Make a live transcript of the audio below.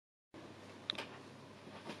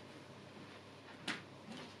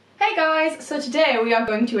guys, so today we are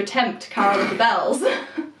going to attempt Carol of the Bells.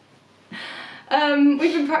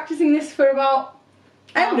 We've been practicing this for about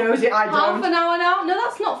half an hour now. No,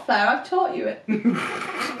 that's not fair, I've taught you it. We're going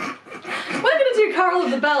to do Carol of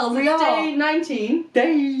the Bells. It's day 19.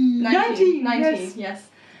 Day 19, yes.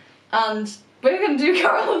 And we're going to do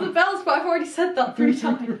Carol of the Bells, but I've already said that 3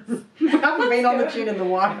 times. We haven't been on the tune in the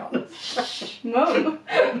while. No.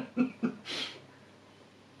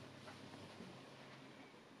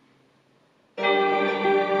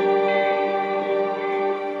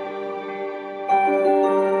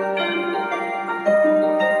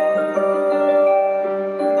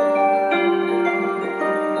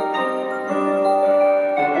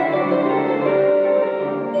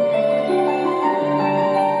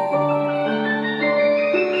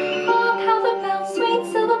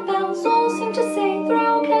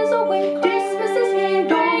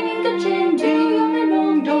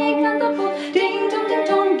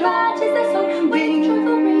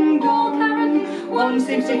 One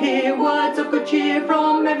seems to hear words of good cheer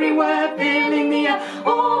from everywhere, filling the air.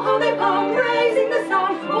 Oh, how they come, raising the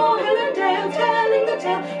sound. Oh, hill and dale, telling the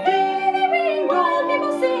tale. Hear the ring, all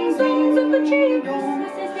people sing songs of good cheer.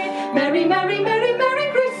 Christmas is here. Merry, merry, merry,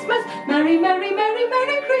 merry Christmas. Merry, merry, merry,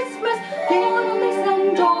 merry Christmas. All they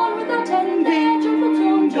send on without end, their joyful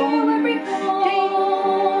tone to every home.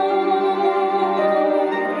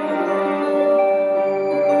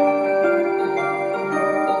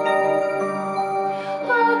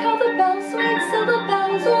 Silver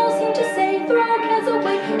bells all seem to say, throw our cares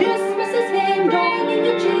away. Christmas is here, ringing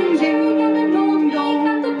the ching, jing and the dong, dong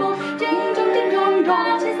and the bell. Ding dong, ding dong,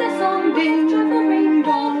 that is their song. Ding, joyful ring,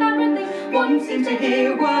 dong, caroling. One seems to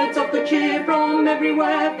hear words of good cheer from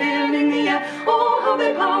everywhere, filling the air. Oh, how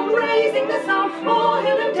they come, raising the sound. Oh,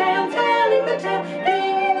 hill and dale, telling the tale.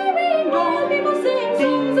 Hear the ring, dong, people sing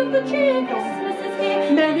songs of good cheer. Christmas is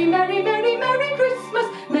here. Merry, merry, merry, merry Christmas.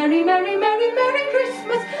 Merry, merry, merry, merry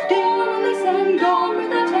Christmas. Gone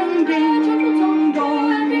without end, their joyful tongue,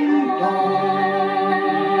 dong, every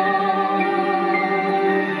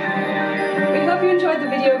We hope you enjoyed the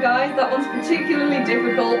video, guys. That one's particularly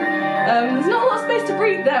difficult. There's not a lot of space to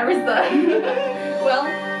breathe there, is there? Well,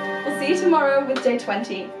 we'll see you tomorrow with day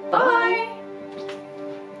 20. Bye!